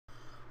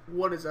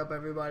What is up,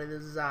 everybody?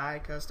 This is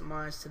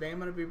iCustomize. Today I'm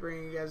going to be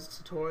bringing you guys a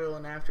tutorial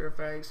in After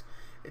Effects.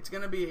 It's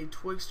going to be a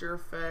Twixtor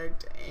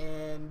effect,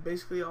 and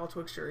basically all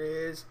Twixtor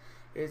is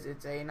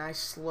it's a nice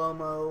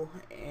slow-mo,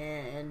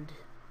 and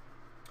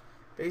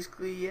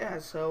basically, yeah,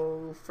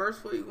 so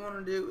first what you want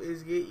to do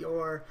is get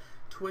your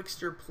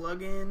Twixtor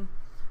plugin.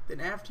 Then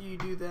after you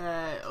do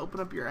that, open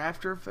up your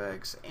After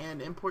Effects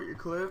and import your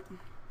clip.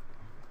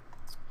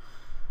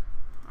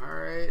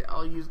 Alright,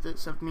 I'll use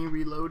this of me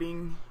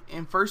reloading.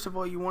 And first of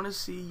all, you want to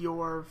see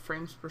your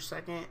frames per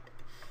second.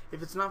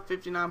 If it's not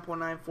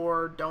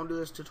 59.94, don't do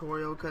this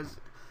tutorial, because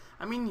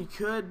I mean you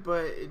could,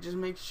 but it just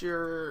makes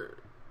your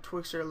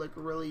Twixtor look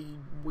really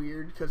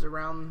weird, because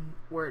around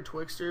where it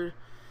Twixtor,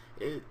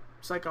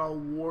 it's like all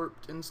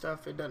warped and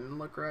stuff. It doesn't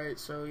look right.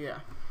 So yeah,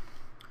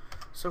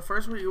 so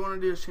first what you want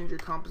to do is change your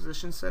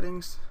composition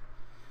settings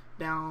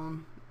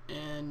down,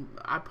 and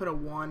I put a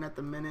 1 at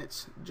the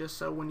minutes, just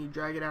so when you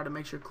drag it out it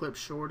makes your clip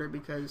shorter,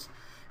 because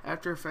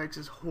After Effects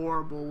is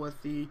horrible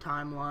with the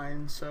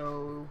timeline.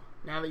 So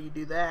now that you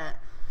do that,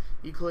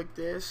 you click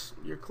this,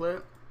 your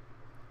clip,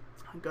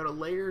 go to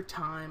layer,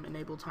 time,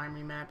 enable time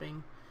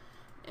remapping,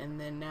 and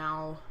then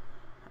now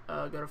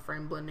go to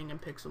frame blending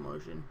and pixel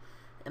motion.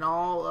 And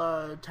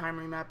all time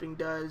remapping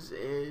does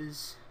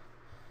is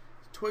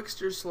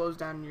Twixtor slows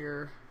down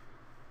your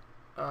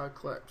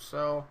clip.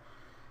 So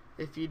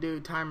if you do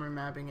time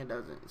remapping, it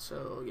doesn't.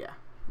 So yeah,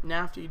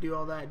 now after you do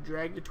all that,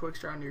 drag your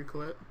Twixtor onto your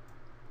clip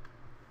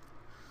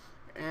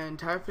and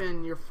type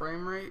in your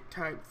frame rate,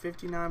 type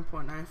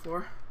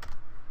 59.94,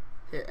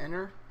 hit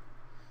enter,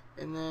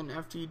 and then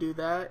after you do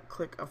that,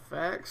 click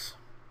effects,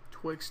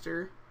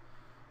 Twixtor,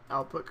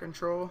 output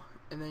control,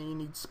 and then you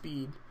need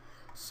speed.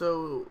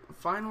 So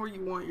find where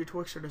you want your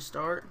Twixtor to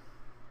start.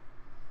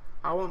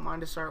 I want mine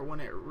to start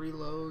when it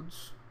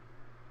reloads.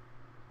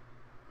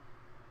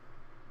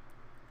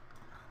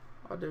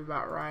 I'll do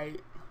about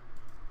right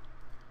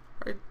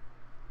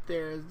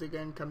there as the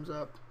gun comes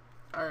up.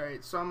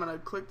 Alright, so I'm gonna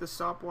click the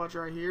stopwatch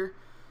right here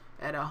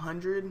at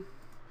 100,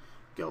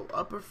 go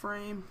up a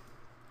frame,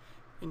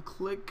 and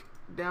click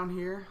down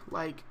here,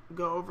 like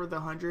go over the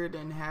 100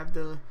 and have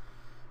the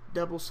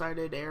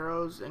double-sided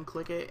arrows and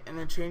click it, and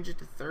then change it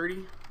to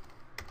 30.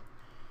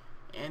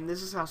 And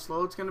this is how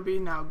slow it's gonna be.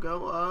 Now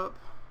go up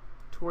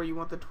to where you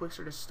want the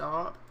Twixtor to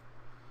stop.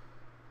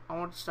 I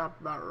want it to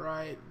stop about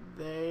right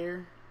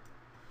there.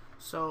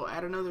 So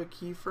add another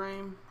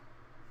keyframe,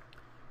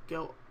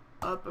 go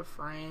up a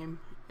frame,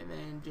 and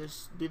then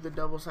just do the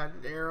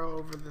double-sided arrow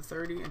over the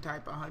 30 and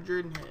type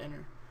 100 and hit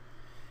enter.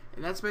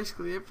 And that's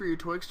basically it for your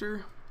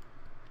Twixtor.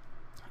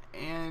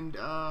 And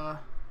for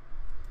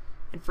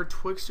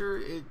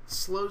Twixtor, it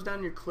slows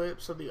down your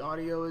clip so the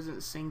audio isn't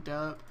synced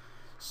up.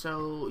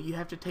 So you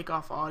have to take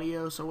off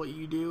audio. So what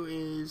you do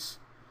is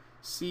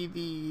see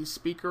the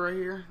speaker right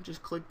here,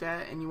 just click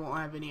that, and you won't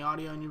have any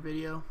audio in your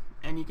video.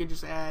 And you can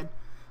just add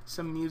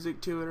some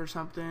music to it or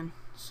something.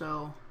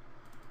 So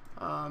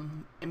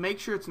and make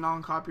sure it's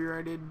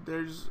non-copyrighted.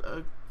 There's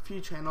a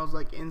few channels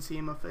like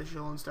NCM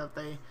Official and stuff,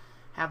 they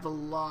have a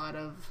lot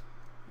of,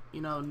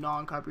 you know,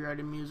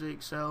 non-copyrighted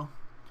music. So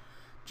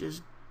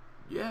just,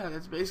 yeah,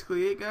 that's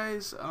basically it,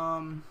 guys.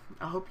 I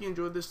hope you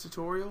enjoyed this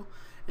tutorial,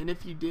 and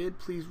if you did,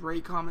 please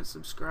rate, comment,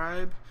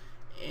 subscribe,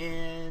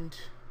 and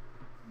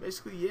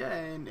basically, yeah,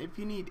 and if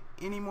you need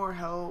any more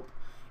help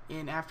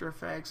in After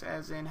Effects,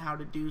 as in how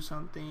to do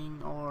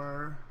something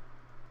or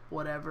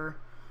whatever,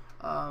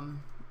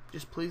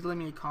 just please leave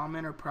me a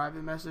comment or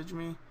private message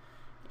me,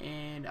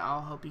 and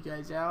I'll help you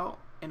guys out.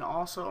 And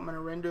also, I'm going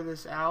to render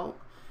this out,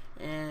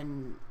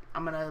 and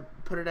I'm going to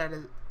put it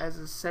as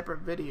a separate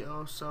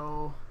video.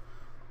 So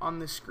on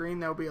the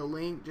screen there will be a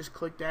link, just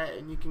click that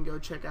and you can go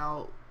check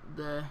out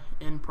the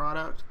end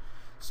product.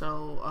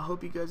 So I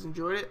hope you guys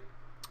enjoyed it,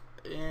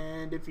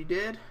 and if you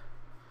did,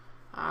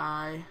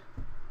 I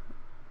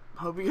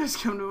hope you guys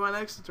come to my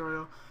next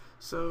tutorial.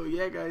 So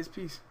yeah, guys,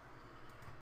 peace.